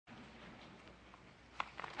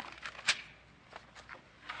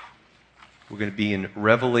We're going to be in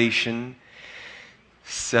Revelation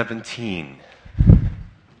 17.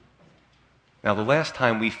 Now, the last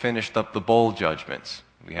time we finished up the bowl judgments,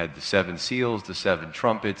 we had the 7 seals, the 7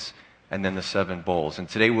 trumpets, and then the 7 bowls. And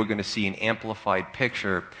today we're going to see an amplified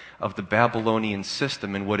picture of the Babylonian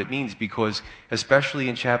system and what it means, because especially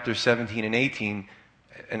in chapters 17 and 18,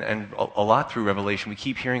 and a lot through Revelation, we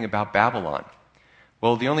keep hearing about Babylon.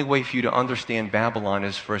 Well, the only way for you to understand Babylon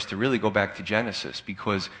is for us to really go back to Genesis,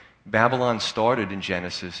 because Babylon started in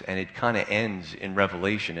Genesis and it kind of ends in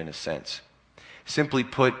Revelation in a sense. Simply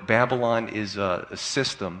put, Babylon is a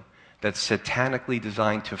system that's satanically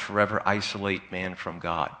designed to forever isolate man from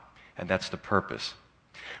God. And that's the purpose.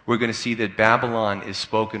 We're going to see that Babylon is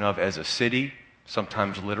spoken of as a city,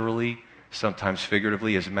 sometimes literally, sometimes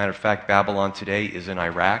figuratively. As a matter of fact, Babylon today is in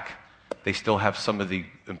Iraq. They still have some of the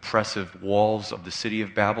impressive walls of the city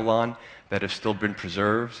of Babylon that have still been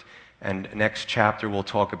preserved. And next chapter we'll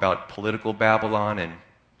talk about political Babylon and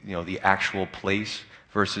the actual place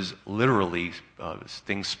versus literally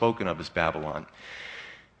things spoken of as Babylon.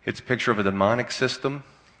 It's a picture of a demonic system,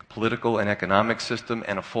 political and economic system,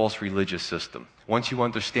 and a false religious system. Once you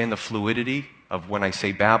understand the fluidity of when I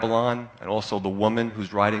say Babylon, and also the woman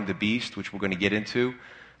who's riding the beast, which we're going to get into,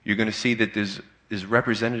 you're going to see that there's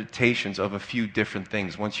representations of a few different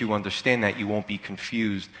things. Once you understand that, you won't be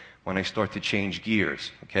confused when I start to change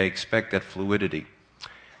gears. Okay, expect that fluidity.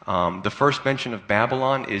 The first mention of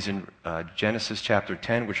Babylon is in Genesis chapter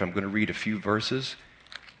 10, which I'm going to read a few verses.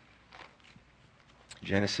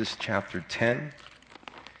 Genesis chapter 10.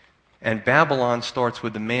 And Babylon starts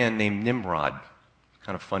with a man named Nimrod.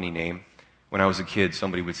 Kind of funny name. When I was a kid,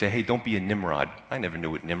 somebody would say, "Hey, don't be a Nimrod." I never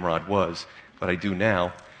knew what Nimrod was, but I do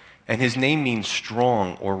now. And his name means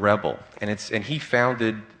strong or rebel. And he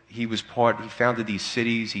founded these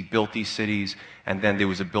cities, he built these cities, and then there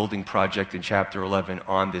was a building project in chapter 11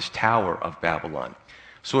 on this Tower of Babylon.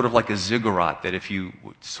 Sort of like a ziggurat, that if you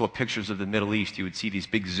saw pictures of the Middle East, you would see these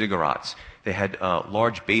big ziggurats. They had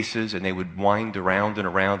large bases, and they would wind around and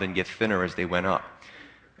around and get thinner as they went up.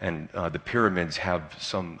 And the pyramids have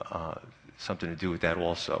something to do with that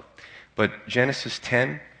also. But Genesis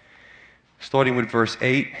 10, starting with verse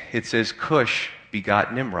 8, it says, "Cush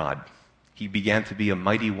begot Nimrod. He began to be a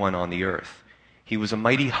mighty one on the earth. He was a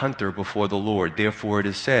mighty hunter before the Lord. Therefore it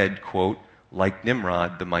is said, quote, like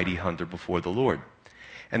Nimrod, the mighty hunter before the Lord.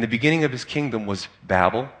 And the beginning of his kingdom was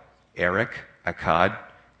Babel, Erech, Akkad,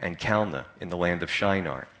 and Calneh in the land of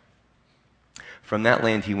Shinar. From that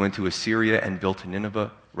land he went to Assyria and built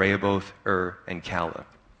Nineveh, Rehoboth, and Calah."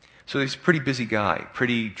 So he's a pretty busy guy,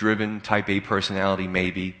 pretty driven, type A personality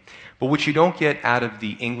maybe. But what you don't get out of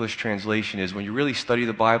the English translation is when you really study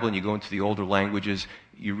the Bible and you go into the older languages,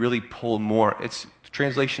 you really pull more. The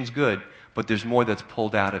translation's good, but there's more that's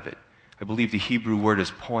pulled out of it. I believe the Hebrew word is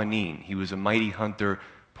poanin. He was a mighty hunter,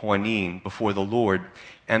 poanin, before the Lord.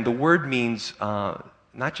 And the word means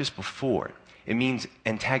not just before. It means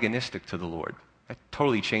antagonistic to the Lord. That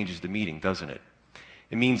totally changes the meaning, doesn't it?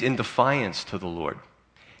 It means in defiance to the Lord.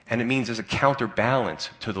 And it means as a counterbalance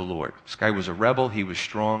to the Lord. This guy was a rebel, he was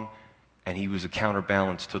strong, and he was a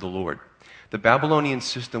counterbalance to the Lord. The Babylonian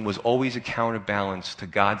system was always a counterbalance to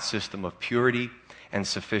God's system of purity and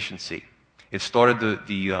sufficiency. It started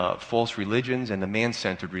the false religions and the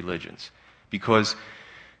man-centered religions. Because,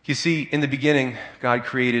 you see, in the beginning, God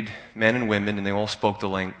created men and women, and they all spoke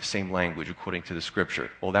the same language according to the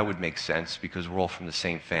Scripture. Well, that would make sense because we're all from the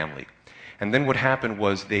same family. And then what happened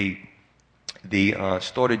was they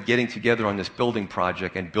started getting together on this building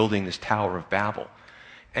project and building this Tower of Babel.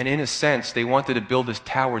 And in a sense, they wanted to build this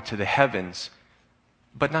tower to the heavens,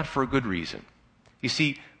 but not for a good reason. You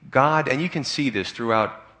see, God, and you can see this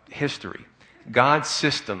throughout history, God's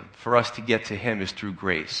system for us to get to Him is through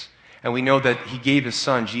grace. And we know that He gave His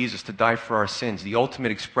Son, Jesus, to die for our sins, the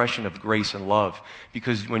ultimate expression of grace and love.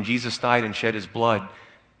 Because when Jesus died and shed His blood,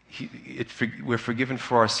 we're forgiven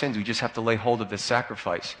for our sins. We just have to lay hold of this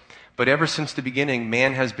sacrifice. But ever since the beginning,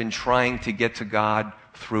 man has been trying to get to God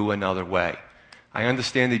through another way. I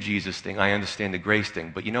understand the Jesus thing. I understand the grace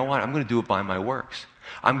thing. But you know what? I'm going to do it by my works.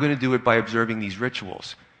 I'm going to do it by observing these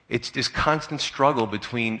rituals. It's this constant struggle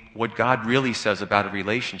between what God really says about a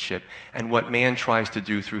relationship and what man tries to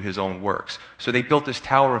do through his own works. So they built this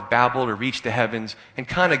Tower of Babel to reach the heavens and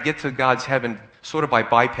kind of get to God's heaven sort of by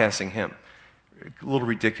bypassing Him. A little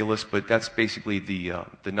ridiculous, but that's basically the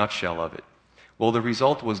nutshell of it. Well, the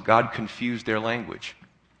result was God confused their language.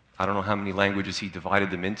 I don't know how many languages He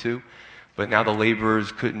divided them into, but now the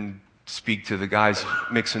laborers couldn't speak to the guys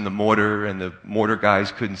mixing the mortar, and the mortar guys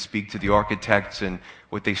couldn't speak to the architects, and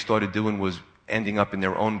what they started doing was ending up in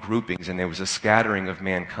their own groupings, and there was a scattering of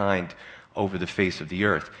mankind over the face of the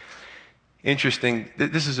earth. Interesting.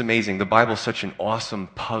 This is amazing. The Bible's such an awesome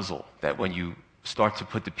puzzle that when you start to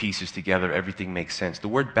put the pieces together, everything makes sense. The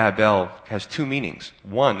word Babel has two meanings.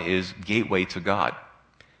 One is gateway to God,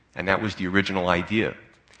 and that was the original idea.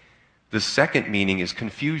 The second meaning is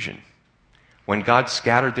confusion. When God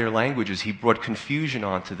scattered their languages, he brought confusion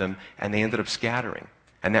onto them, and they ended up scattering.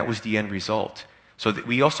 And that was the end result. So that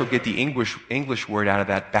we also get the English word out of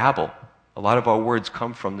that, Babel. A lot of our words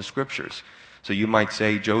come from the scriptures. So you might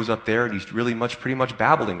say, Joe's up there, and he's pretty much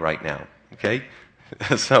babbling right now. Okay?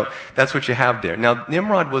 So that's what you have there. Now,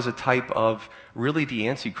 Nimrod was a type of really the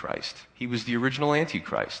Antichrist. He was the original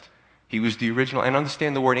Antichrist. He was the original, and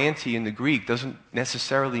understand the word anti in the Greek doesn't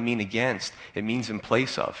necessarily mean against. It means in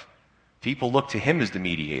place of. People look to him as the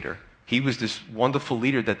mediator. He was this wonderful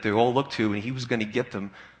leader that they all looked to, and he was going to get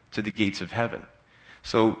them to the gates of heaven.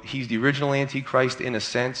 So he's the original Antichrist in a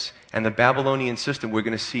sense, and the Babylonian system we're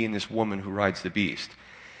going to see in this woman who rides the beast.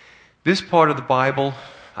 This part of the Bible,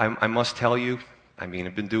 I must tell you, I've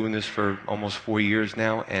been doing this for almost 4 years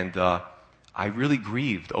now, and I really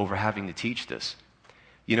grieved over having to teach this.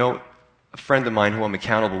 You know, a friend of mine who I'm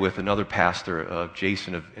accountable with, another pastor,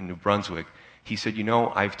 Jason in New Brunswick, he said, you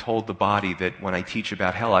know, I've told the body that when I teach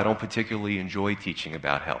about hell, I don't particularly enjoy teaching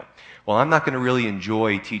about hell. Well, I'm not going to really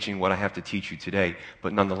enjoy teaching what I have to teach you today,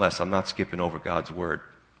 but nonetheless, I'm not skipping over God's word.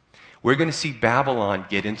 We're going to see Babylon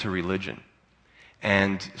get into religion,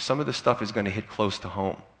 and some of the stuff is going to hit close to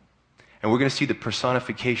home. And we're going to see the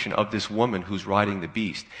personification of this woman who's riding the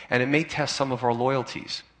beast, and it may test some of our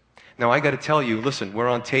loyalties. Now, I got to tell you, listen, we're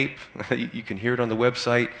on tape. You can hear it on the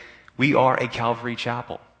website. We are a Calvary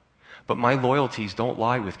Chapel. But my loyalties don't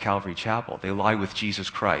lie with Calvary Chapel. They lie with Jesus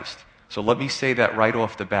Christ. So let me say that right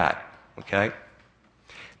off the bat, okay?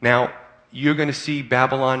 Now, you're going to see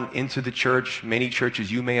Babylon into the church, many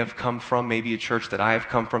churches you may have come from, maybe a church that I have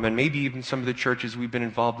come from, and maybe even some of the churches we've been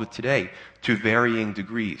involved with today, to varying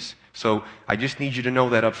degrees. So I just need you to know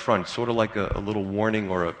that up front, sort of like a little warning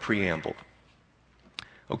or a preamble.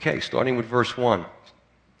 Okay, starting with verse 1.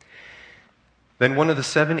 Then one of the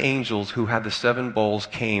 7 angels who had the 7 bowls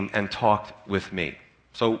came and talked with me.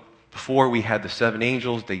 So before we had the 7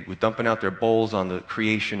 angels, they were dumping out their bowls on the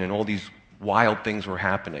creation and all these wild things were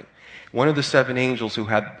happening. One of the 7 angels who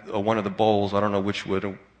had one of the bowls, I don't know which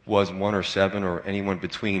it was, 1 or 7 or anyone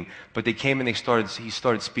between, but they came and he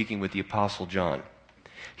started speaking with the Apostle John.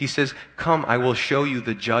 He says, "Come, I will show you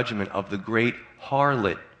the judgment of the great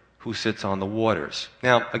harlot who sits on the waters."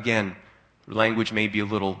 Now, again, language may be a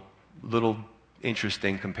little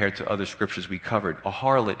interesting compared to other scriptures we covered. A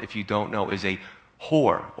harlot, if you don't know, is a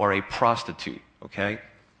whore or a prostitute, okay?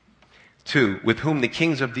 2, with whom the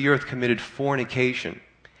kings of the earth committed fornication,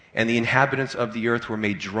 and the inhabitants of the earth were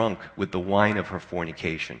made drunk with the wine of her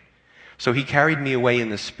fornication. So he carried me away in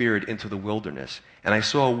the spirit into the wilderness, and I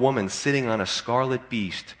saw a woman sitting on a scarlet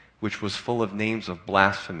beast, which was full of names of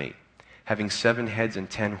blasphemy, having 7 heads and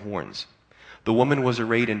 10 horns. The woman was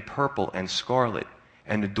arrayed in purple and scarlet,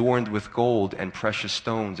 and adorned with gold and precious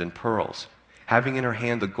stones and pearls, having in her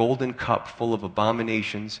hand a golden cup full of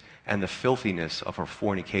abominations and the filthiness of her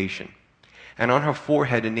fornication. And on her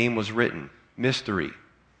forehead a name was written, Mystery,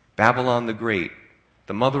 Babylon the Great,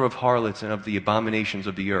 the mother of harlots and of the abominations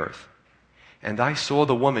of the earth. And I saw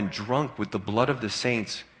the woman drunk with the blood of the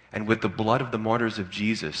saints and with the blood of the martyrs of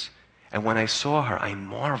Jesus. And when I saw her, I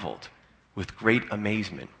marveled with great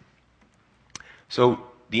amazement. So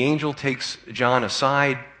the angel takes John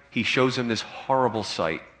aside. He shows him this horrible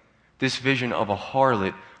sight, this vision of a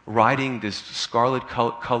harlot riding this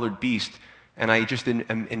scarlet-colored beast, and I just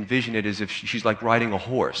envision it as if she's like riding a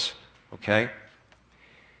horse, okay?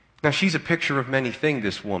 Now, she's a picture of many things,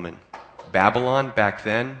 this woman. Babylon back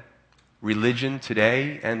then, religion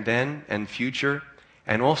today and then and future,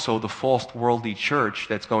 and also the false worldly church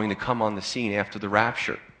that's going to come on the scene after the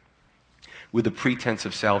rapture, with the pretense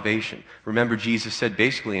of salvation. Remember, Jesus said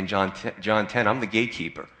basically in John 10, I'm the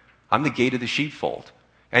gatekeeper. I'm the gate of the sheepfold.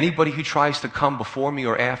 Anybody who tries to come before me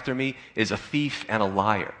or after me is a thief and a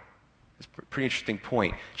liar. It's a pretty interesting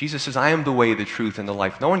point. Jesus says, I am the way, the truth, and the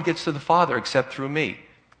life. No one gets to the Father except through me.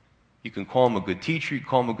 You can call him a good teacher, you can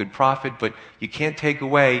call him a good prophet, but you can't take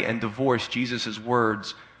away and divorce Jesus'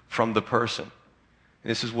 words from the person. And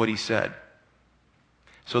this is what he said.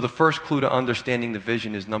 So the first clue to understanding the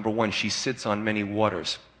vision is, number 1, she sits on many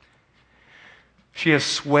waters. She has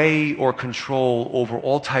sway or control over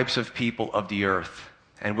all types of people of the earth.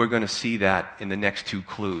 And we're going to see that in the next 2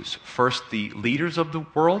 clues. First, the leaders of the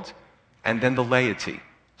world, and then the laity.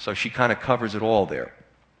 So she kind of covers it all there.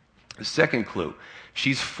 The second clue,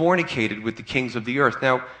 she's fornicated with the kings of the earth.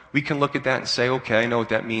 Now, we can look at that and say, okay, I know what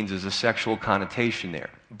that means. There's a sexual connotation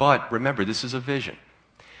there. But remember, this is a vision.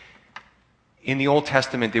 In the Old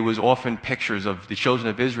Testament, there was often pictures of the children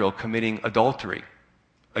of Israel committing adultery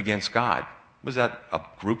against God. Was that a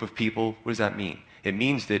group of people? What does that mean? It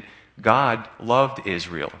means that God loved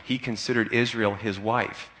Israel. He considered Israel his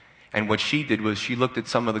wife. And what she did was she looked at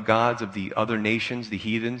some of the gods of the other nations, the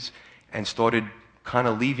heathens, and started kind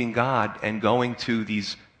of leaving God and going to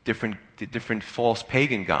these different false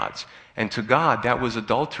pagan gods. And to God, that was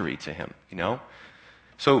adultery to him, you know?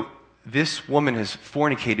 So this woman has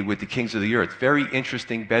fornicated with the kings of the earth. Very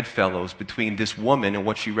interesting bedfellows between this woman and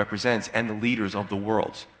what she represents and the leaders of the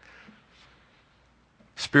world.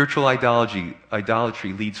 Spiritual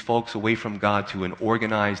idolatry leads folks away from God to an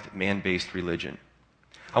organized, man-based religion.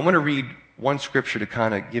 I want to read one scripture to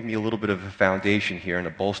kind of give me a little bit of a foundation here and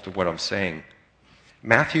to bolster what I'm saying.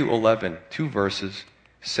 Matthew 11, 2 verses,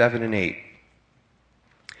 7 and 8.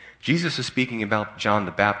 Jesus is speaking about John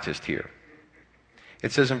the Baptist here.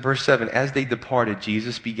 It says in verse 7, as they departed,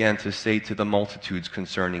 Jesus began to say to the multitudes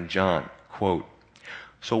concerning John, quote,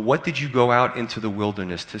 so what did you go out into the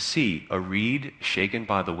wilderness to see? A reed shaken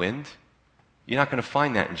by the wind? You're not going to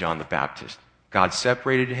find that in John the Baptist. God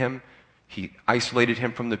separated him. He isolated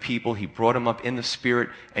him from the people. He brought him up in the Spirit,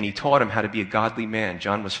 and he taught him how to be a godly man.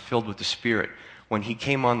 John was filled with the Spirit. When he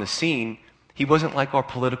came on the scene, he wasn't like our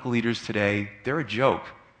political leaders today. They're a joke.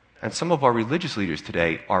 And some of our religious leaders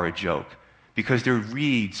today are a joke because they're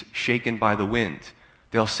reeds shaken by the wind.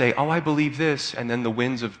 They'll say, oh, I believe this, and then the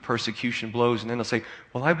winds of persecution blows, and then they'll say,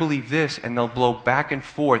 well, I believe this, and they'll blow back and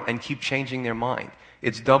forth and keep changing their mind.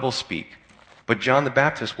 It's doublespeak. But John the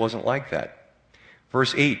Baptist wasn't like that.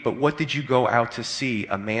 Verse 8, but what did you go out to see?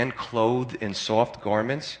 A man clothed in soft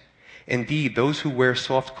garments? Indeed, those who wear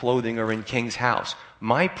soft clothing are in King's house.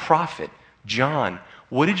 My prophet, John,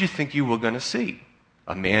 what did you think you were going to see?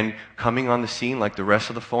 A man coming on the scene like the rest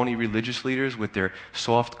of the phony religious leaders with their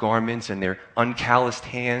soft garments and their uncalloused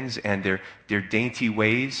hands and their dainty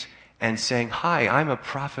ways and saying, hi, I'm a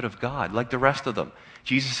prophet of God, like the rest of them.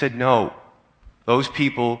 Jesus said, no. Those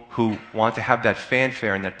people who want to have that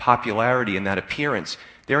fanfare and that popularity and that appearance,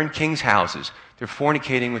 they're in king's houses. They're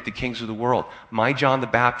fornicating with the kings of the world. My John the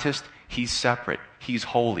Baptist, he's separate. He's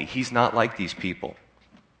holy. He's not like these people.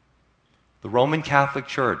 The Roman Catholic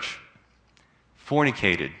Church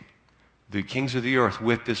fornicated the kings of the earth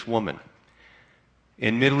with this woman.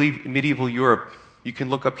 In medieval Europe, you can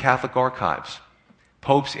look up Catholic archives.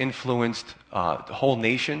 Popes influenced whole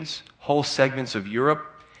nations, whole segments of Europe,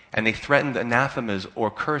 and they threatened anathemas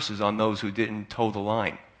or curses on those who didn't toe the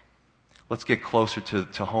line. Let's get closer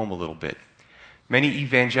to home a little bit. Many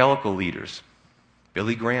evangelical leaders,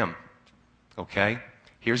 Billy Graham, okay?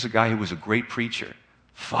 Here's a guy who was a great preacher,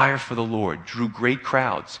 fire for the Lord, drew great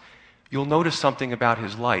crowds. You'll notice something about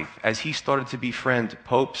his life. As he started to befriend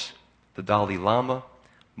popes, the Dalai Lama,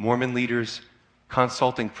 Mormon leaders,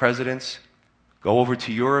 consulting presidents, go over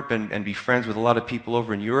to Europe and be friends with a lot of people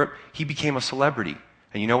over in Europe, he became a celebrity.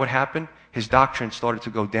 And you know what happened? His doctrine started to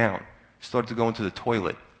go down, started to go into the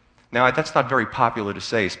toilet. Now, that's not very popular to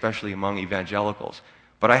say, especially among evangelicals.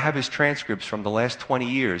 But I have his transcripts from the last 20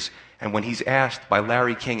 years, and when he's asked by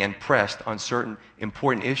Larry King and pressed on certain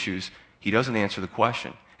important issues, he doesn't answer the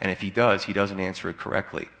question. And if he does, he doesn't answer it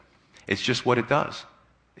correctly. It's just what it does.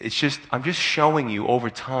 I'm just showing you over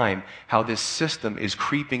time how this system is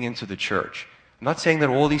creeping into the church. I'm not saying that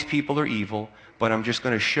all these people are evil, but I'm just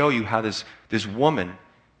going to show you how this woman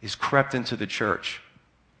is crept into the church.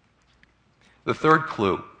 The third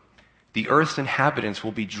clue, the earth's inhabitants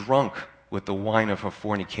will be drunk with the wine of her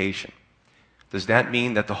fornication. Does that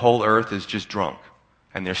mean that the whole earth is just drunk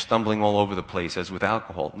and they're stumbling all over the place as with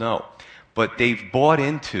alcohol? No. But they've bought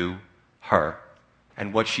into her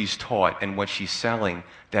and what she's taught and what she's selling,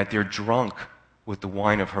 that they're drunk with the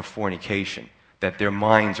wine of her fornication, that their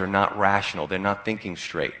minds are not rational, they're not thinking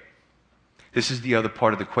straight. This is the other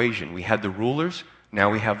part of the equation. We had the rulers, now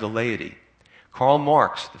we have the laity. Karl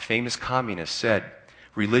Marx, the famous communist, said,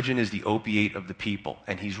 religion is the opiate of the people.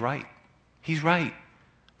 And he's right. He's right.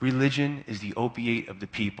 Religion is the opiate of the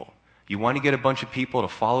people. You want to get a bunch of people to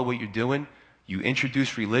follow what you're doing? You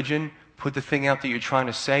introduce religion, put the thing out that you're trying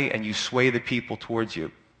to say, and you sway the people towards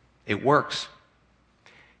you. It works.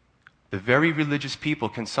 The very religious people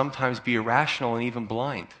can sometimes be irrational and even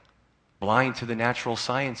blind to the natural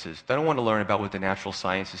sciences. They don't want to learn about what the natural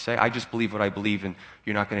sciences say. I just believe what I believe, and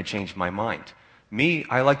you're not going to change my mind. Me,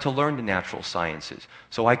 I like to learn the natural sciences,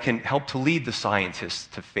 so I can help to lead the scientists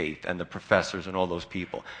to faith and the professors and all those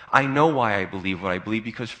people. I know why I believe what I believe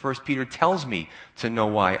because 1 Peter tells me to know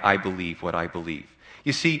why I believe what I believe.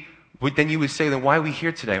 You see, then you would say, then why are we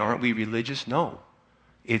here today? Aren't we religious? No.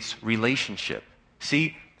 It's relationship.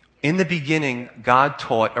 See, in the beginning, God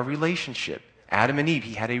taught a relationship. Adam and Eve,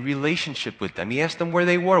 he had a relationship with them. He asked them where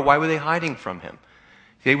they were. Why were they hiding from him?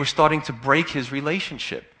 They were starting to break his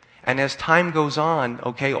relationship. And as time goes on,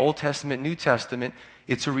 okay, Old Testament, New Testament,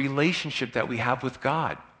 it's a relationship that we have with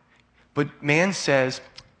God. But man says,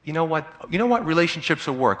 you know what? Relationships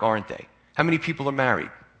are work, aren't they? How many people are married?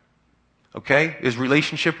 Okay? Is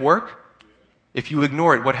relationship work? If you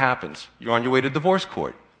ignore it, what happens? You're on your way to divorce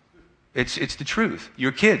court. It's the truth.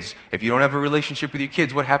 Your kids, if you don't have a relationship with your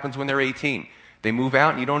kids, what happens when they're 18? They move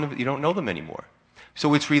out and you don't know them anymore.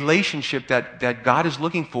 So it's relationship that God is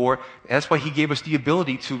looking for. That's why he gave us the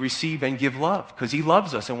ability to receive and give love, because he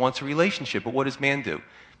loves us and wants a relationship. But what does man do?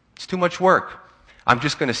 It's too much work. I'm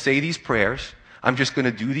just going to say these prayers. I'm just going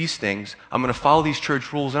to do these things. I'm going to follow these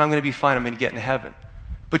church rules, and I'm going to be fine. I'm going to get into heaven.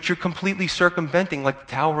 But you're completely circumventing, like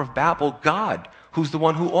the Tower of Babel, God, who's the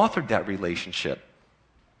one who authored that relationship.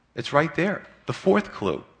 It's right there. The fourth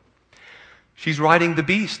clue. She's riding the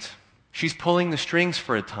beast. She's pulling the strings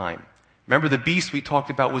for a time. Remember, the beast we talked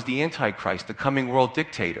about was the Antichrist, the coming world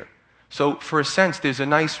dictator. So, for a sense, there's a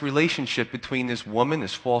nice relationship between this woman,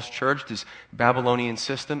 this false church, this Babylonian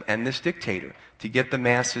system, and this dictator to get the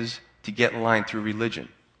masses to get in line through religion.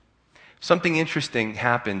 Something interesting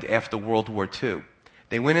happened after World War II.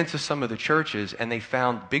 They went into some of the churches and they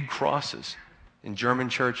found big crosses in German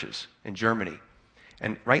churches in Germany.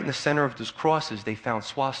 And right in the center of those crosses, they found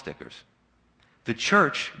swastikas. The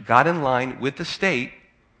church got in line with the state,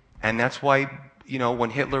 and that's why, when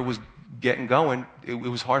Hitler was getting going, it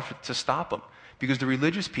was hard to stop him, because the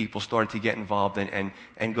religious people started to get involved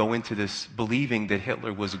and go into this believing that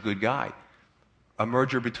Hitler was a good guy. A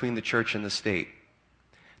merger between the church and the state.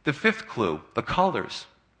 The fifth clue, the colors.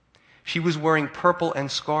 She was wearing purple and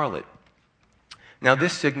scarlet. Now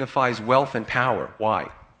this signifies wealth and power. Why?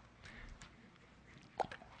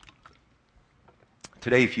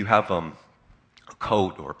 Today, if you have a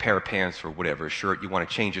coat or a pair of pants or whatever, a shirt, you want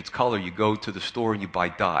to change its color, you go to the store and you buy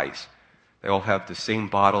dyes. They all have the same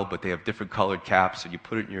bottle, but they have different colored caps, and you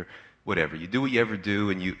put it in your whatever. You do what you ever do,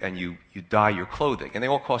 and you dye your clothing, and they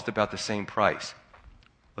all cost about the same price.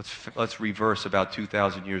 Let's reverse about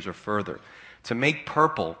 2,000 years or further. To make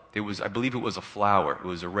purple, I believe it was a flower. It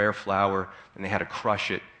was a rare flower, and they had to crush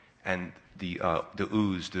it, and the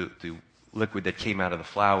ooze, the liquid that came out of the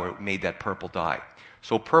flower, made that purple dye.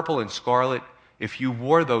 So purple and scarlet, if you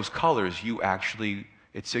wore those colors,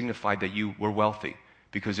 it signified that you were wealthy,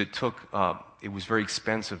 because it was very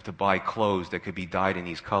expensive to buy clothes that could be dyed in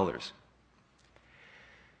these colors.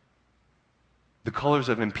 The colors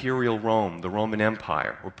of Imperial Rome, the Roman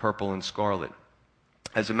Empire, were purple and scarlet.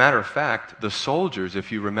 As a matter of fact, the soldiers,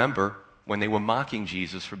 if you remember, when they were mocking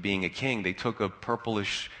Jesus for being a king, they took a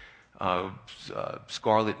purplish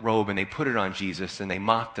scarlet robe and they put it on Jesus, and they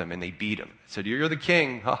mocked him and they beat him. They said, "You're the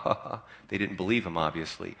king." Ha ha ha. They didn't believe him,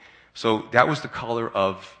 obviously. So that was the color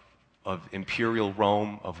of Imperial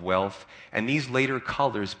Rome, of wealth. And these later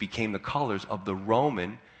colors became the colors of the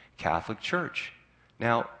Roman Catholic Church.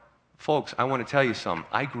 Now, folks, I want to tell you something.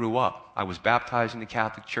 I grew up. I was baptized in the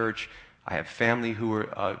Catholic Church. I have family who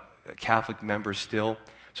are Catholic members still.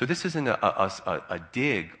 So this isn't a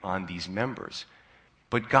dig on these members.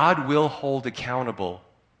 But God will hold accountable,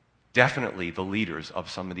 definitely, the leaders of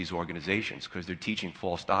some of these organizations, because they're teaching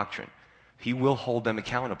false doctrine. He will hold them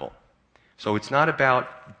accountable. So it's not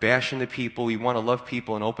about bashing the people. We want to love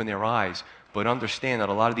people and open their eyes, but understand that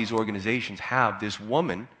a lot of these organizations have this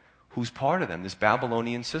woman who's part of them, this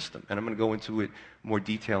Babylonian system. And I'm going to go into it more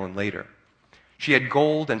detail in later. She had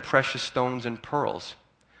gold and precious stones and pearls.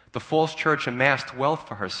 The false church amassed wealth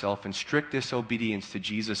for herself in strict disobedience to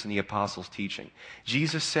Jesus and the apostles' teaching.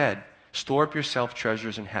 Jesus said, "Store up yourself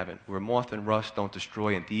treasures in heaven, where moth and rust don't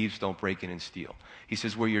destroy and thieves don't break in and steal." He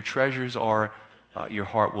says, where your treasures are, your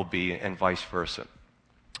heart will be, and vice versa.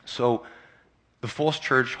 So the false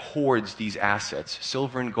church hoards these assets.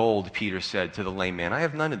 Silver and gold, Peter said to the lame man. "I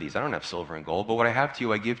have none of these. I don't have silver and gold, but what I have to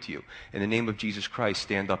you, I give to you. In the name of Jesus Christ,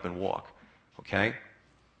 stand up and walk." Okay?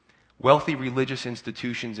 Wealthy religious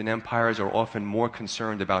institutions and empires are often more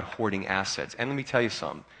concerned about hoarding assets. And let me tell you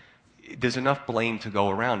something. There's enough blame to go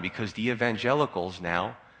around, because the evangelicals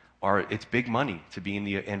now it's big money to be in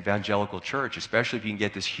the evangelical church, especially if you can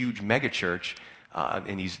get this huge mega church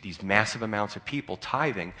and these massive amounts of people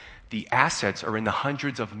tithing. The assets are in the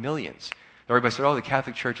hundreds of millions. Everybody said, "Oh, the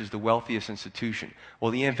Catholic Church is the wealthiest institution."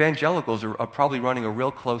 Well, the evangelicals are probably running a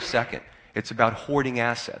real close second. It's about hoarding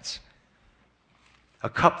assets. A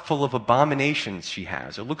cup full of abominations she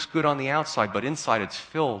has. It looks good on the outside, but inside it's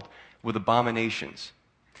filled with abominations.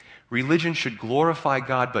 Religion should glorify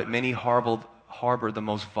God, but many harbor the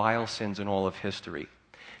most vile sins in all of history.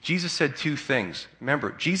 Jesus said two things.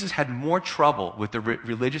 Remember, Jesus had more trouble with the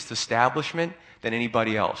religious establishment than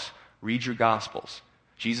anybody else. Read your Gospels.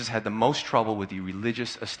 Jesus had the most trouble with the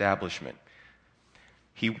religious establishment.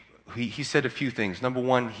 He said a few things. Number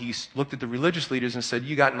one, he looked at the religious leaders and said,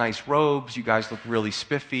 you got nice robes, you guys look really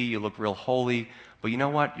spiffy, you look real holy, but you know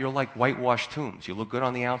what? You're like whitewashed tombs. You look good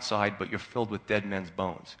on the outside, but you're filled with dead men's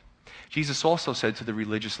bones. Jesus also said to the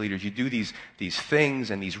religious leaders, you do these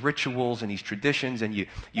things and these rituals and these traditions, and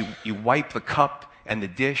you wipe the cup and the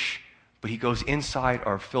dish, but he goes inside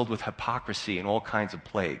are filled with hypocrisy and all kinds of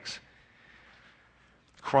plagues.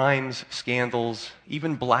 Crimes, scandals,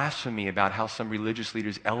 even blasphemy about how some religious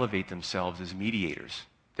leaders elevate themselves as mediators.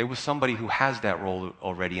 There was somebody who has that role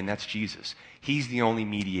already, and that's Jesus. He's the only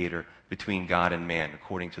mediator between God and man,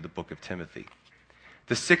 according to the book of Timothy.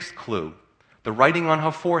 The sixth clue, the writing on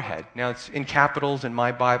her forehead. Now, it's in capitals in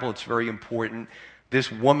my Bible. It's very important.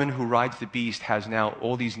 This woman who rides the beast has now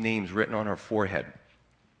all these names written on her forehead.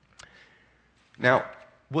 Now,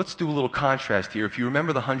 let's do a little contrast here. If you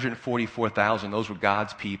remember the 144,000, those were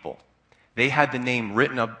God's people. They had the name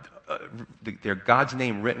written up, their God's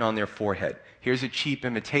name written on their forehead. Here's a cheap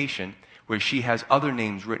imitation where she has other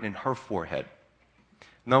names written in her forehead.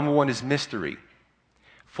 Number one is mystery.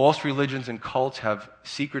 False religions and cults have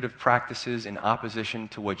secretive practices in opposition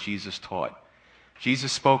to what Jesus taught.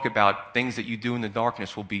 Jesus spoke about things that you do in the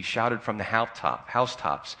darkness will be shouted from the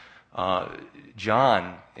housetops.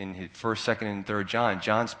 John, in his 1st, 2nd, and 3rd John,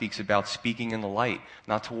 John speaks about speaking in the light,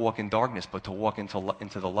 not to walk in darkness, but to walk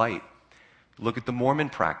into the light. Look at the Mormon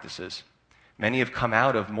practices. Many have come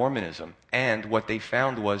out of Mormonism, and what they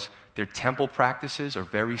found was their temple practices are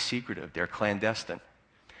very secretive. They're clandestine.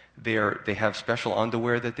 They have special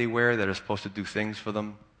underwear that they wear that are supposed to do things for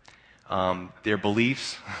them. Their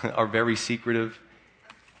beliefs are very secretive,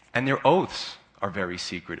 and their oaths are very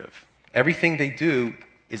secretive. Everything they do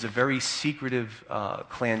is a very secretive,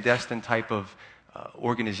 clandestine type of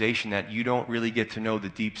organization that you don't really get to know the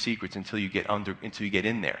deep secrets until you get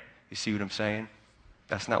in there. You see what I'm saying?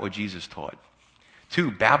 That's not what Jesus taught.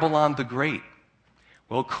 2, Babylon the Great.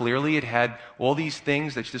 Well, clearly it had all these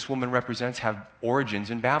things that this woman represents have origins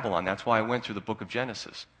in Babylon. That's why I went through the book of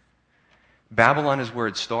Genesis. Babylon is where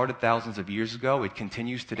it started thousands of years ago. It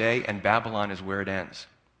continues today, and Babylon is where it ends.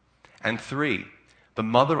 And 3, the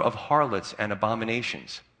mother of harlots and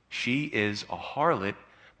abominations. She is a harlot,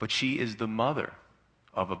 but she is the mother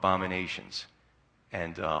of abominations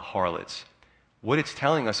and harlots. What it's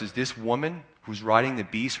telling us is this woman who's riding the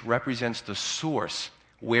beast represents the source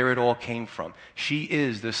where it all came from. She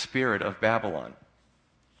is the spirit of Babylon.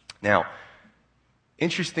 Now,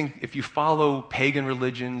 interesting, if you follow pagan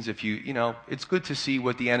religions, it's good to see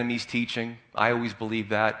what the enemy's teaching. I always believe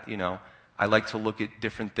that, I like to look at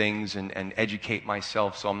different things and educate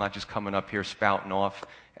myself, so I'm not just coming up here spouting off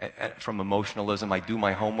from emotionalism. I do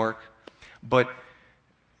my homework. But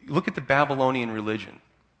look at the Babylonian religion.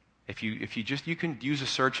 You can use a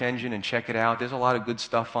search engine and check it out. There's a lot of good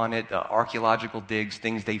stuff on it, archaeological digs,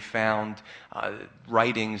 things they found,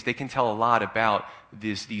 writings. They can tell a lot about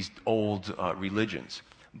these old religions.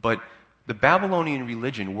 But the Babylonian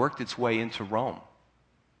religion worked its way into Rome,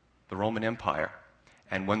 the Roman Empire.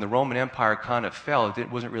 And when the Roman Empire kind of fell, it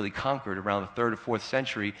wasn't really conquered around the 3rd or 4th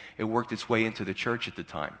century. It worked its way into the church at the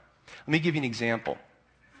time. Let me give you an example.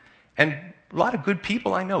 And a lot of good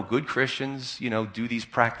people I know, good Christians, do these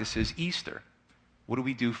practices. Easter. What do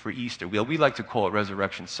we do for Easter? Well, we like to call it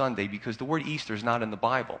Resurrection Sunday because the word Easter is not in the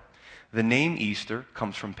Bible. The name Easter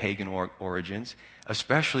comes from pagan origins,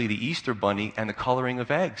 especially the Easter bunny and the coloring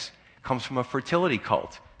of eggs comes from a fertility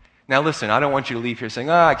cult. Now listen, I don't want you to leave here saying,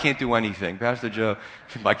 I can't do anything. Pastor Joe,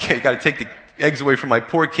 I got to take the eggs away from my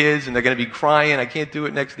poor kids and they're going to be crying. I can't do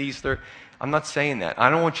it next Easter. I'm not saying that. I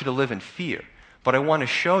don't want you to live in fear. But I want to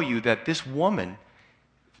show you that this woman,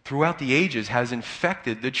 throughout the ages, has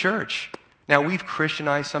infected the church. Now, we've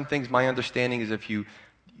Christianized some things. My understanding is if you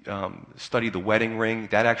study the wedding ring,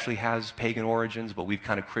 that actually has pagan origins, but we've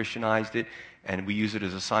kind of Christianized it, and we use it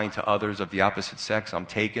as a sign to others of the opposite sex. I'm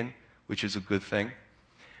taken, which is a good thing.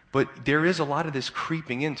 But there is a lot of this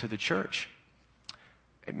creeping into the church.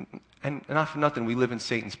 And not for nothing, we live in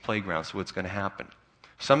Satan's playground, so what's going to happen?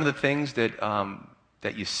 Some of the things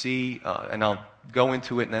that you see, and I'll go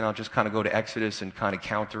into it, and then I'll just kind of go to Exodus and kind of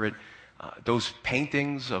counter it. Those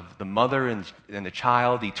paintings of the mother and the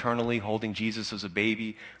child eternally holding Jesus as a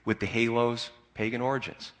baby with the halos, pagan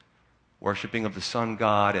origins. Worshipping of the sun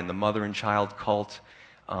god and the mother and child cult.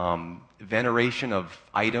 Veneration of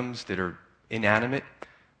items that are inanimate.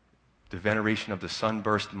 The veneration of the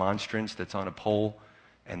sunburst monstrance that's on a pole.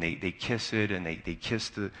 And they kiss it, and they kiss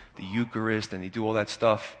the Eucharist, and they do all that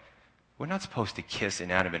stuff. We're not supposed to kiss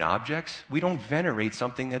inanimate objects. We don't venerate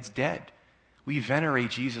something that's dead. We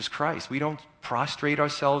venerate Jesus Christ. We don't prostrate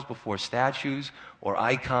ourselves before statues or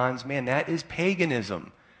icons. Man, that is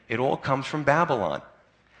paganism. It all comes from Babylon.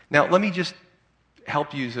 Now, let me just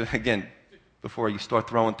help you again before you start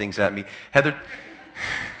throwing things at me. Heather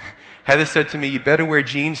said to me, you better wear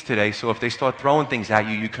jeans today, so if they start throwing things at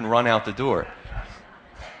you, you can run out the door.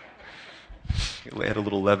 We'll add a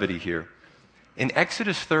little levity here. In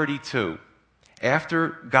Exodus 32, after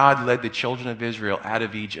God led the children of Israel out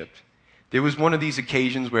of Egypt, there was one of these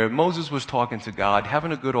occasions where Moses was talking to God,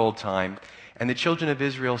 having a good old time, and the children of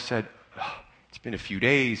Israel said, it's been a few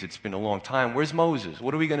days, it's been a long time, where's Moses?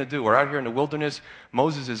 What are we going to do? We're out here in the wilderness,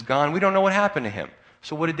 Moses is gone, we don't know what happened to him.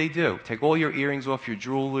 So what did they do? Take all your earrings off your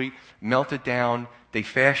jewelry, melt it down, they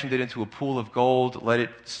fashioned it into a pool of gold, let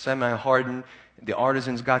it semi-harden, the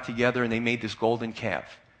artisans got together and they made this golden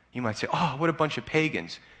calf. You might say, oh, what a bunch of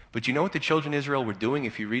pagans. But you know what the children of Israel were doing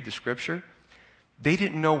if you read the scripture? They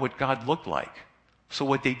didn't know what God looked like. So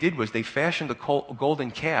what they did was they fashioned a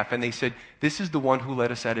golden calf and they said, this is the one who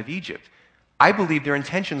led us out of Egypt. I believe their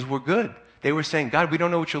intentions were good. They were saying, God, we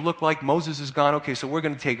don't know what you look like. Moses is gone. Okay, so we're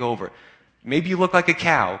going to take over. Maybe you look like a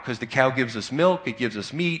cow because the cow gives us milk, it gives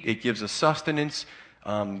us meat, it gives us sustenance.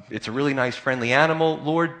 It's a really nice, friendly animal.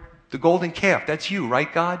 Lord, the golden calf, that's you,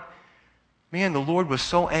 right, God? Man, the Lord was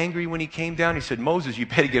so angry when he came down. He said, Moses, you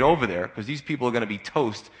better get over there because these people are going to be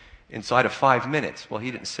toast inside of 5 minutes. Well,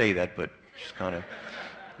 he didn't say that, but just kind of,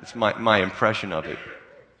 it's my impression of it.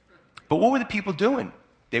 But what were the people doing?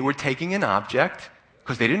 They were taking an object,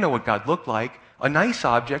 because they didn't know what God looked like, a nice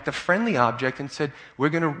object, a friendly object, and said, we're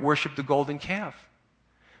going to worship the golden calf.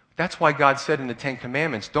 That's why God said in the Ten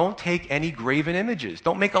Commandments, don't take any graven images.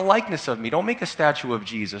 Don't make a likeness of me. Don't make a statue of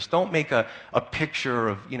Jesus. Don't make a picture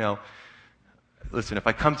of, listen, if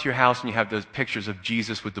I come to your house and you have those pictures of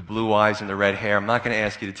Jesus with the blue eyes and the red hair, I'm not going to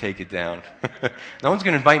ask you to take it down. No one's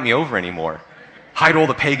going to invite me over anymore. Hide all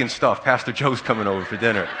the pagan stuff. Pastor Joe's coming over for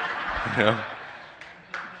dinner. So,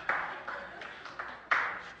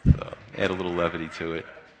 add a little levity to it.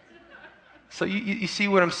 So you see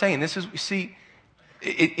what I'm saying?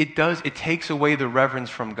 It takes away the reverence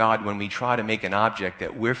from God when we try to make an object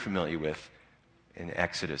that we're familiar with. In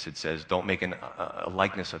Exodus, it says, don't make a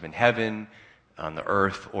likeness of in heaven, on the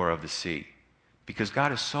earth, or of the sea. Because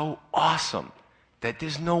God is so awesome that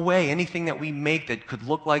there's no way anything that we make that could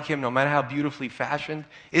look like him, no matter how beautifully fashioned,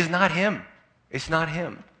 is not him. It's not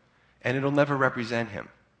him. And it'll never represent him.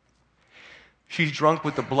 She's drunk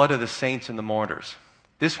with the blood of the saints and the martyrs.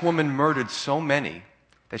 This woman murdered so many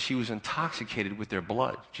that she was intoxicated with their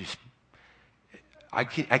blood. I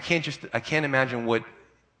can't imagine what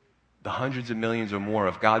the hundreds of millions or more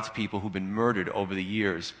of God's people who've been murdered over the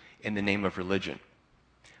years in the name of religion.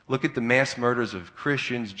 Look at the mass murders of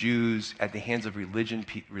Christians, Jews, at the hands of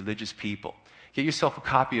religious people. Get yourself a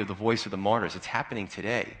copy of The Voice of the Martyrs. It's happening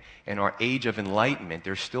today. In our age of enlightenment,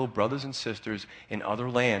 there's still brothers and sisters in other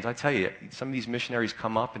lands. I tell you, some of these missionaries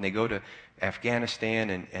come up and they go to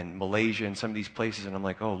Afghanistan and Malaysia and some of these places, and I'm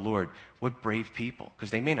like, oh, Lord, what brave people,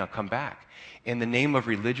 because they may not come back. In the name of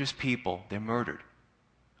religious people, they're murdered.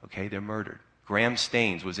 Okay, they're murdered. Graham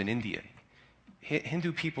Staines was in India.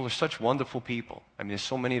 Hindu people are such wonderful people. I mean, there's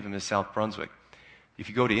so many of them in South Brunswick. If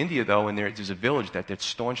you go to India, though, and there's a village that's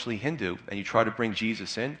staunchly Hindu, and you try to bring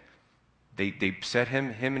Jesus in, they set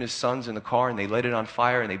him and his sons in the car, and they lit it on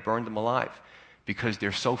fire, and they burned them alive. Because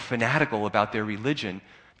they're so fanatical about their religion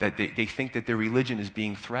that they think that their religion is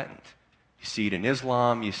being threatened. You see it in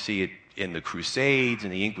Islam, you see it in the Crusades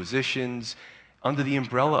and the Inquisitions, under the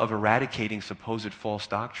umbrella of eradicating supposed false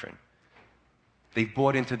doctrine. They've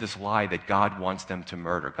bought into this lie that God wants them to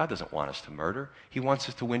murder. God doesn't want us to murder. He wants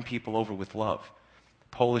us to win people over with love.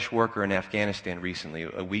 Polish worker in Afghanistan recently,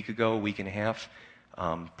 a week and a half.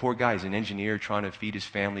 Poor guy, he's an engineer trying to feed his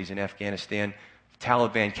family. He's in Afghanistan. The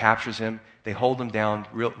Taliban captures him. They hold him down,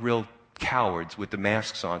 real cowards with the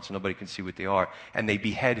masks on so nobody can see what they are, and they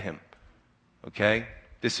behead him. Okay?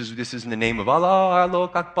 This is in the name of Allah,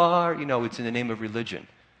 Allah Akbar. It's in the name of religion.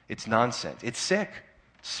 It's nonsense. It's sick.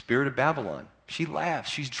 Spirit of Babylon. She laughs.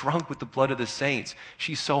 She's drunk with the blood of the saints.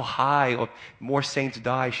 She's so high. More saints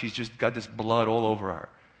die. She's just got this blood all over her.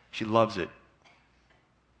 She loves it.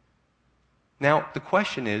 Now, the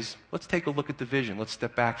question is, let's take a look at the vision. Let's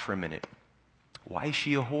step back for a minute. Why is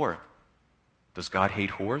she a whore? Does God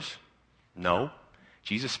hate whores? No.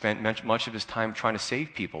 Jesus spent much of his time trying to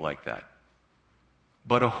save people like that.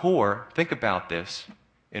 But a whore, think about this.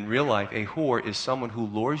 In real life, a whore is someone who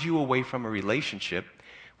lures you away from a relationship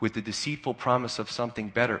with the deceitful promise of something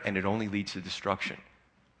better, and it only leads to destruction.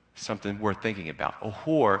 Something worth thinking about. A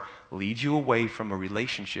whore leads you away from a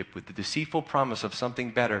relationship with the deceitful promise of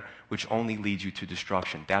something better, which only leads you to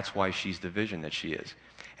destruction. That's why she's the vision that she is.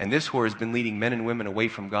 And this whore has been leading men and women away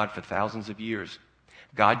from God for thousands of years.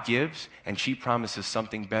 God gives, and she promises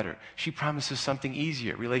something better. She promises something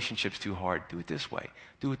easier. Relationship's too hard. Do it this way.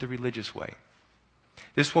 Do it the religious way.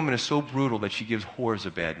 This woman is so brutal that she gives whores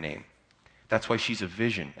a bad name. That's why she's a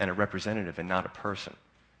vision and a representative and not a person.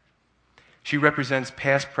 She represents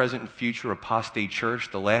past, present, and future apostate church,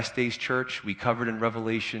 the last days church. We covered in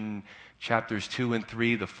Revelation chapters 2 and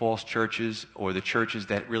 3, the false churches, or the churches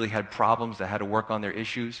that really had problems, that had to work on their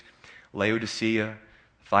issues. Laodicea,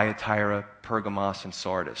 Thyatira, Pergamos, and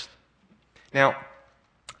Sardis. Now,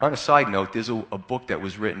 on a side note, there's a book that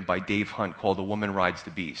was written by Dave Hunt called The Woman Rides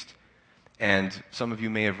the Beast. And some of you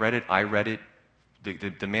may have read it. I read it.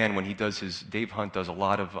 The man, when he does Dave Hunt does a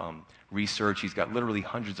lot of research. He's got literally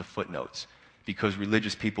hundreds of footnotes because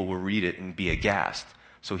religious people will read it and be aghast.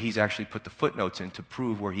 So he's actually put the footnotes in to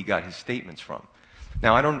prove where he got his statements from.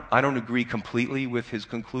 Now, I don't agree completely with his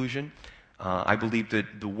conclusion. I believe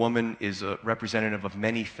that the woman is a representative of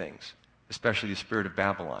many things, especially the spirit of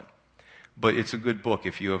Babylon. But it's a good book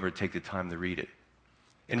if you ever take the time to read it.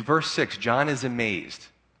 In verse 6, John is amazed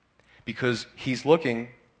because he's looking.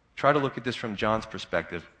 Try to look at this from John's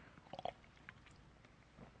perspective.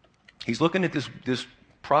 He's looking at this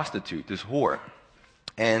prostitute, this whore.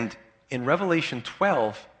 And in Revelation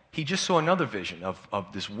 12, he just saw another vision of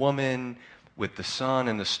this woman with the sun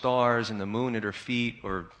and the stars and the moon at her feet,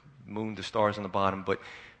 or moon, the stars on the bottom.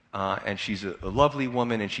 And she's a lovely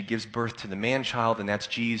woman, and she gives birth to the man-child, and that's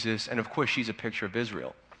Jesus. And of course, she's a picture of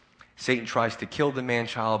Israel. Satan tries to kill the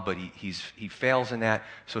man-child, but he fails in that,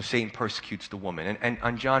 so Satan persecutes the woman.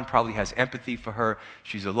 And John probably has empathy for her.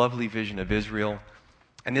 She's a lovely vision of Israel.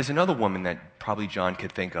 And there's another woman that probably John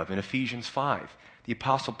could think of in Ephesians 5. The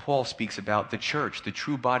Apostle Paul speaks about the church, the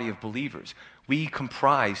true body of believers. We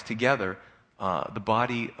comprise together the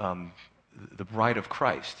body, the bride of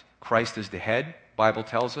Christ. Christ is the head, Bible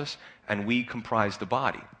tells us, and we comprise the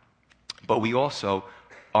body. But we also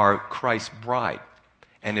are Christ's bride.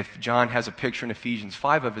 And if John has a picture in Ephesians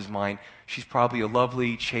 5 of his mind, she's probably a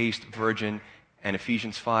lovely, chaste virgin. And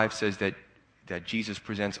Ephesians 5 says that Jesus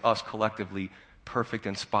presents us collectively perfect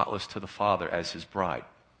and spotless to the Father as his bride.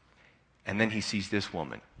 And then he sees this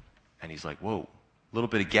woman, and he's like, whoa, a little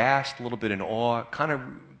bit aghast, a little bit in awe, kind of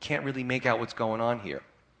can't really make out what's going on here.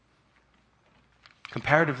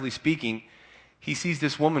 Comparatively speaking, he sees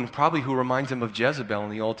this woman probably who reminds him of Jezebel in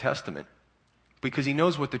the Old Testament, because he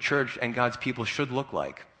knows what the church and God's people should look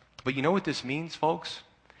like. But you know what this means, folks?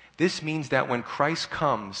 This means that when Christ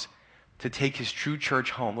comes to take his true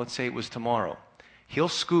church home, let's say it was tomorrow, he'll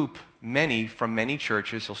scoop many from many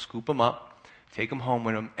churches, he'll scoop them up, take them home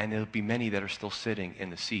with him, and there'll be many that are still sitting in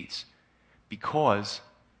the seats. Because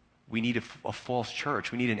we need a false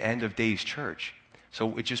church. We need an end-of-days church.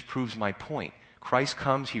 So it just proves my point. Christ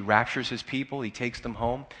comes, he raptures his people, he takes them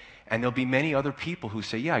home, and there'll be many other people who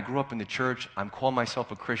say, yeah, I grew up in the church, I'm calling myself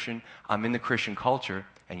a Christian, I'm in the Christian culture,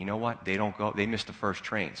 and you know what? They don't go, they miss the first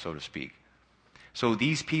train, so to speak. So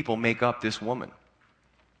these people make up this woman.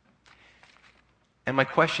 And my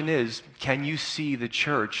question is, can you see the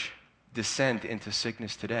church descend into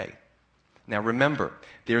sickness today? Now remember,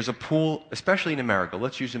 there's a pool, especially in America,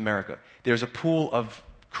 let's use America, there's a pool of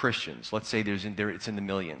Christians. Let's say it's in the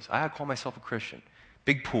millions. I call myself a Christian.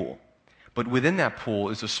 Big pool. But within that pool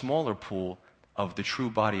is a smaller pool of the true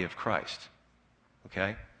body of Christ.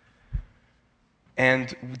 Okay?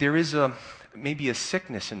 And there is maybe a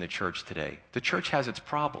sickness in the church today. The church has its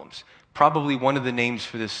problems. Probably one of the names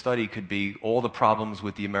for this study could be all the problems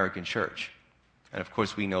with the American church. And of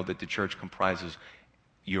course we know that the church comprises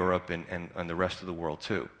Europe and the rest of the world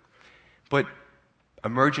too. But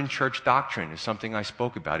emergent church doctrine is something I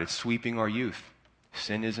spoke about. It's sweeping our youth.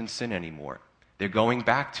 Sin isn't sin anymore. They're going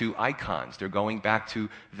back to icons. They're going back to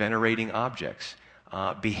venerating objects.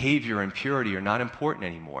 Behavior and purity are not important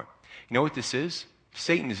anymore. You know what this is?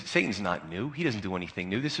 Satan's not new. He doesn't do anything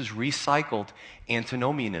new. This is recycled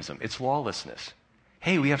antinomianism. It's lawlessness.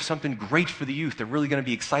 Hey, we have something great for the youth. They're really going to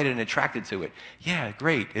be excited and attracted to it. Yeah,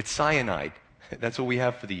 great. It's cyanide. That's what we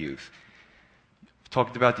have for the youth. We've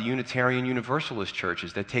talked about the Unitarian Universalist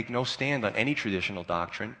churches that take no stand on any traditional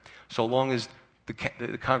doctrine so long as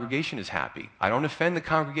the congregation is happy. I don't offend the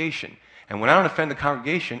congregation. And when I don't offend the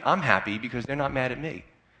congregation, I'm happy because they're not mad at me.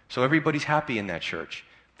 So everybody's happy in that church.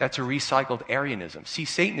 That's a recycled Arianism. See,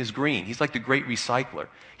 Satan is green. He's like the great recycler.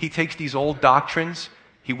 He takes these old doctrines,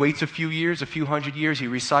 he waits a few years, a few hundred years, he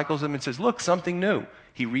recycles them and says, look, something new.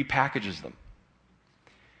 He repackages them.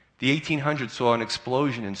 The 1800s saw an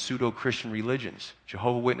explosion in pseudo-Christian religions,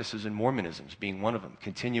 Jehovah's Witnesses and Mormonism being one of them,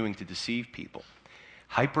 continuing to deceive people.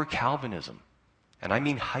 Hyper-Calvinism, and I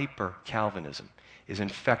mean hyper-Calvinism, is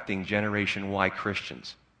infecting Generation Y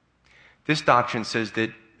Christians. This doctrine says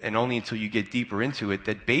that, and only until you get deeper into it,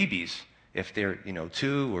 that babies, if they're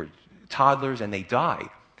 2 or toddlers and they die,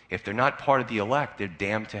 if they're not part of the elect, they're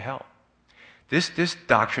damned to hell. This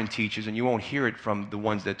doctrine teaches, and you won't hear it from the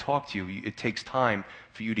ones that talk to you, it takes time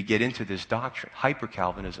for you to get into this doctrine.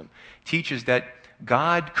 Hyper-Calvinism teaches that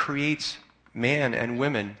God creates man and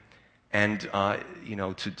women and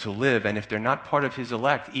to live, and if they're not part of his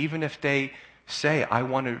elect, even if they say, I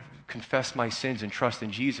want to confess my sins and trust in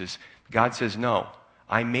Jesus, God says, no,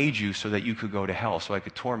 I made you so that you could go to hell, so I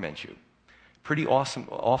could torment you. Pretty awesome,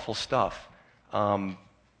 awful stuff.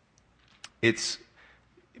 It's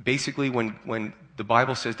basically when the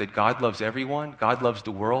Bible says that God loves everyone, God loves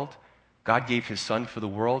the world, God gave his son for the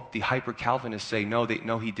world, the hyper-Calvinists say, no,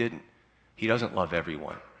 he didn't. He doesn't love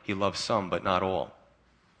everyone. He loves some, but not all.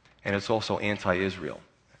 And it's also anti-Israel.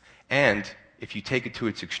 And if you take it to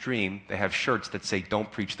its extreme, they have shirts that say,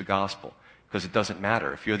 don't preach the gospel, because it doesn't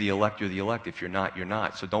matter. If you're the elect, you're the elect. If you're not, you're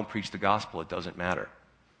not. So don't preach the gospel. It doesn't matter.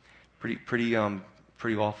 Pretty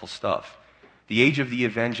awful stuff. The age of the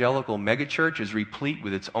evangelical megachurch is replete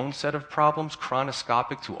with its own set of problems,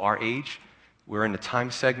 chronoscopic to our age. We're in the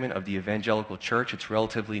time segment of the evangelical church. It's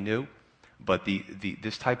relatively new. But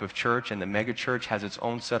this type of church and the megachurch has its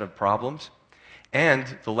own set of problems. And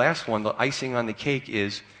the last one, the icing on the cake,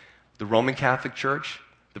 is the Roman Catholic Church,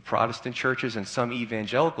 the Protestant churches, and some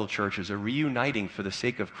evangelical churches are reuniting for the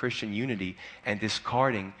sake of Christian unity and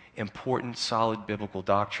discarding important, solid biblical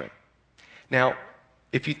doctrine. Now,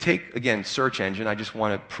 if you take, again, search engine, I just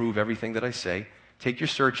want to prove everything that I say. Take your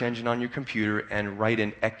search engine on your computer and write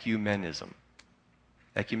in ecumenism.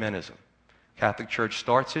 Ecumenism. Catholic Church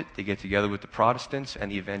starts it. They get together with the Protestants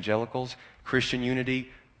and the evangelicals. Christian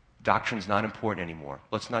unity. Doctrine's not important anymore.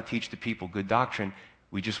 Let's not teach the people good doctrine.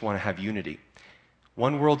 We just want to have unity.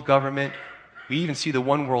 One world government. We even see the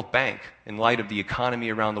one world bank. In light of the economy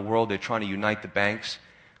around the world, they're trying to unite the banks.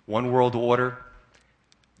 One world order.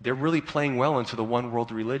 They're really playing well into the one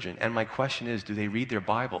world religion. And my question is, do they read their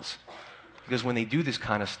Bibles? Because when they do this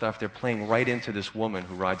kind of stuff, they're playing right into this woman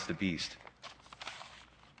who rides the beast.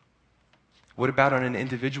 What about on an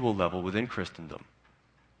individual level within Christendom?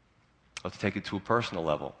 Let's take it to a personal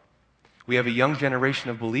level. We have a young generation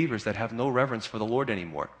of believers that have no reverence for the Lord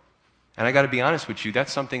anymore. And I got to be honest with you,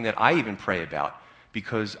 that's something that I even pray about,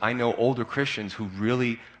 because I know older Christians who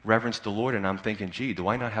really reverence the Lord, and I'm thinking, gee, do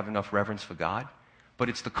I not have enough reverence for God? But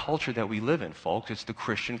it's the culture that we live in, folks. It's the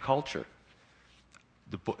Christian culture.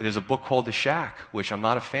 There's a book called The Shack, which I'm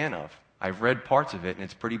not a fan of. I've read parts of it, and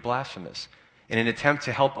it's pretty blasphemous. In an attempt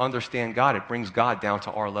to help understand God, it brings God down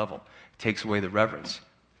to our level. It takes away the reverence.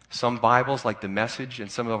 Some Bibles, like the Message, and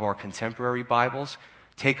some of our contemporary Bibles,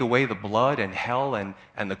 take away the blood and hell and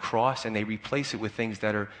the cross, and they replace it with things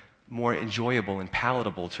that are more enjoyable and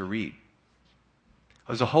palatable to read.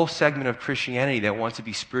 There's a whole segment of Christianity that wants to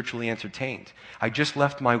be spiritually entertained. I just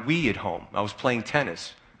left my Wii at home. I was playing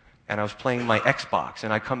tennis, and I was playing my Xbox,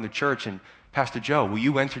 and I come to church, and Pastor Joe, will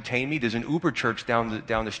you entertain me? There's an Uber church down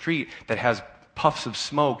the street that has puffs of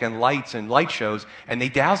smoke and lights and light shows, and they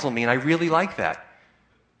dazzle me, and I really like that.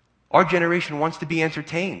 Our generation wants to be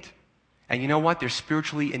entertained. And you know what? They're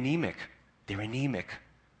spiritually anemic. They're anemic.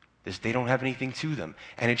 They don't have anything to them,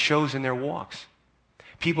 and it shows in their walks.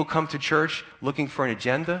 People come to church looking for an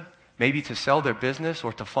agenda, maybe to sell their business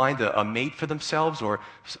or to find a mate for themselves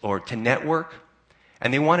or to network.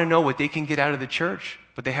 And they want to know what they can get out of the church,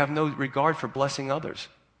 but they have no regard for blessing others.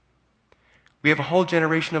 We have a whole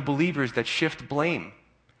generation of believers that shift blame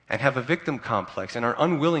and have a victim complex and are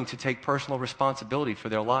unwilling to take personal responsibility for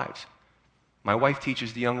their lives. My wife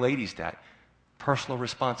teaches the young ladies that. Personal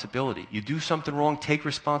responsibility. You do something wrong, take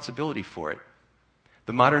responsibility for it.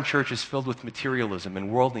 The modern church is filled with materialism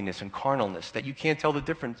and worldliness and carnalness that you can't tell the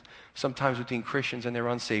difference sometimes between Christians and their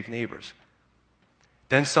unsaved neighbors.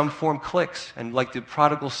 Then some form cliques, and like the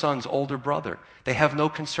prodigal son's older brother, they have no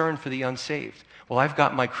concern for the unsaved. Well, I've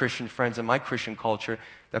got my Christian friends and my Christian culture.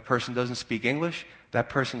 That person doesn't speak English. That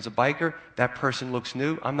person's a biker. That person looks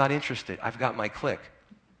new. I'm not interested. I've got my clique.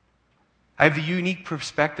 I have the unique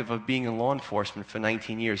perspective of being in law enforcement for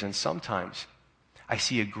 19 years, and sometimes I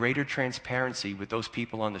see a greater transparency with those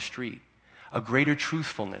people on the street, a greater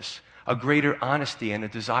truthfulness, a greater honesty, and a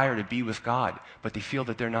desire to be with God, but they feel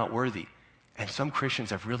that they're not worthy. And some Christians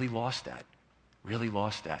have really lost that, really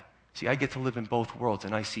lost that. See, I get to live in both worlds,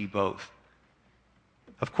 and I see both.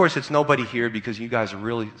 Of course, it's nobody here because you guys are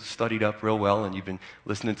really studied up real well and you've been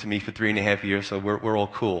listening to me for 3.5 years, so we're all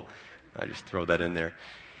cool. I just throw that in there.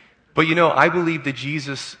 But I believe that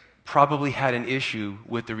Jesus probably had an issue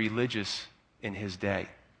with the religious in his day.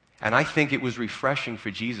 And I think it was refreshing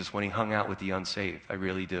for Jesus when he hung out with the unsaved. I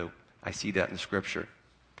really do. I see that in Scripture.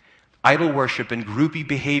 Idol worship and groupie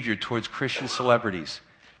behavior towards Christian celebrities.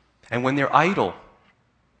 And when they're idol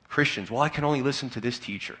Christians, well, I can only listen to this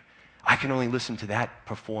teacher. I can only listen to that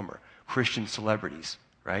performer. Christian celebrities,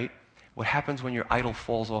 right? What happens when your idol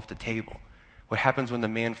falls off the table? What happens when the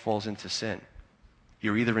man falls into sin?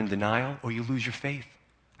 You're either in denial or you lose your faith.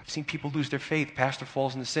 I've seen people lose their faith. Pastor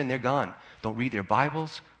falls into sin, they're gone. Don't read their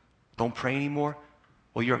Bibles. Don't pray anymore.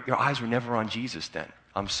 Well, your eyes were never on Jesus then.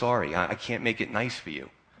 I'm sorry. I can't make it nice for you.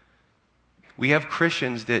 We have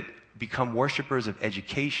Christians that become worshipers of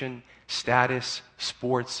education, status,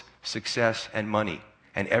 sports, success, and money.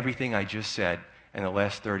 And everything I just said in the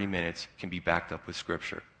last 30 minutes can be backed up with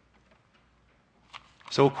Scripture.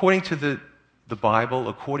 So according to the Bible,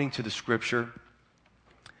 according to the Scripture,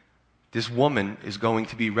 this woman is going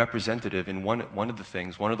to be representative in one of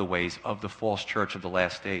the ways of the false church of the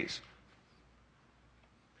last days.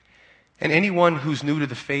 And anyone who's new to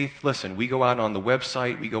the faith, listen, we go out on the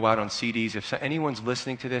website, we go out on CDs. If anyone's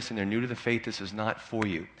listening to this and they're new to the faith, this is not for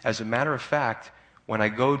you. As a matter of fact, when I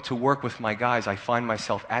go to work with my guys, I find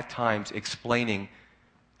myself at times explaining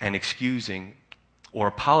and excusing or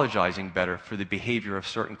apologizing better for the behavior of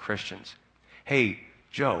certain Christians. Hey,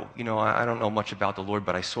 Joe, I don't know much about the Lord,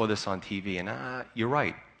 but I saw this on TV, and you're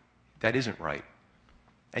right. That isn't right.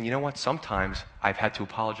 And you know what? Sometimes I've had to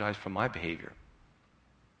apologize for my behavior.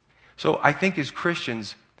 So I think as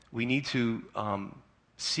Christians, we need to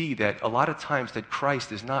see that a lot of times that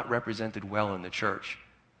Christ is not represented well in the church.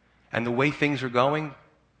 And the way things are going,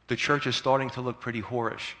 the church is starting to look pretty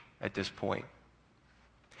whorish at this point.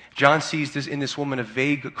 John sees in this woman a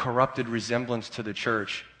vague, corrupted resemblance to the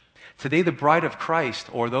church. Today, the bride of Christ,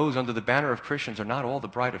 or those under the banner of Christians, are not all the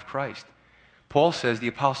bride of Christ. Paul says, the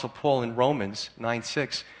Apostle Paul in Romans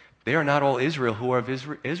 9:6, they are not all Israel who are of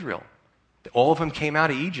Israel. All of them came out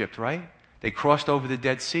of Egypt, right? They crossed over the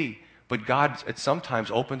Dead Sea. But God at sometimes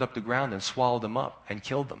opened up the ground and swallowed them up and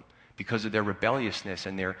killed them because of their rebelliousness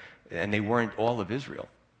and they weren't all of Israel.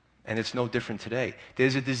 And it's no different today.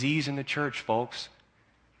 There's a disease in the church, folks.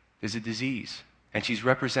 There's a disease. And she's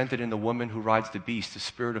represented in the woman who rides the beast, the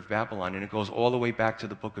spirit of Babylon, and it goes all the way back to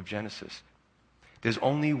the book of Genesis. There's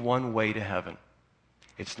only one way to heaven.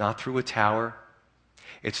 It's not through a tower.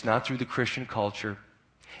 It's not through the Christian culture.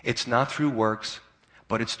 It's not through works,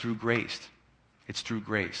 but it's through grace. It's through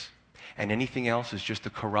grace. And anything else is just a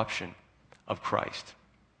corruption of Christ.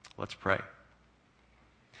 Let's pray.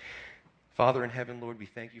 Father in heaven, Lord, we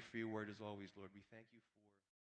thank you for your word as always, Lord. We thank you.